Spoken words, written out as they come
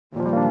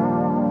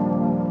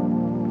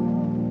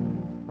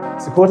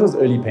Sekoto's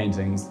early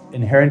paintings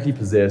inherently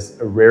possess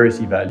a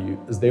rarity value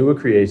as they were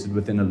created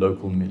within a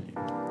local milieu.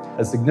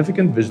 As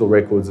significant visual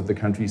records of the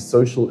country's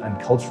social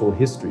and cultural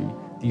history,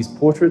 these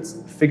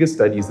portraits, figure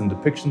studies and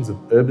depictions of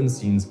urban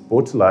scenes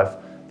brought to life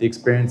the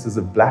experiences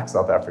of Black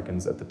South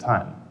Africans at the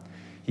time.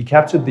 He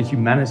captured the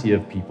humanity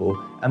of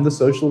people and the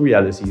social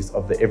realities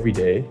of the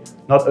everyday,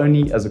 not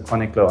only as a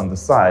chronicler on the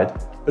side,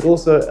 but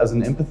also as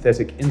an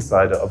empathetic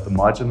insider of the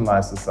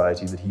marginalized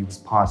society that he was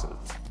part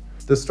of.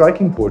 The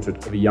striking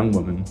portrait of a young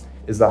woman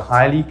is a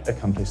highly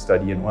accomplished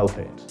study in oil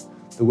paint.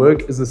 The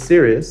work is a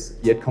serious,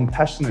 yet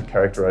compassionate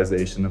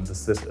characterization of the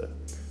sitter.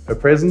 Her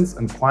presence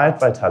and quiet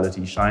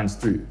vitality shines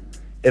through,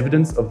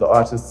 evidence of the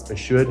artist's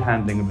assured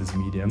handling of his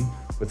medium,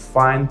 with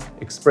fine,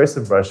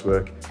 expressive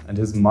brushwork and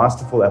his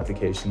masterful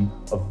application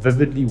of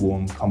vividly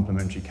warm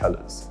complementary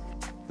colors.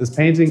 This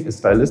painting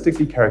is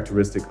stylistically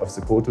characteristic of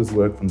Sekoto's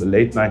work from the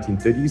late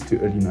 1930s to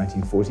early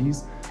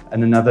 1940s,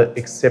 and another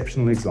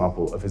exceptional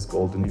example of his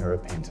golden era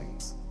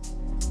paintings.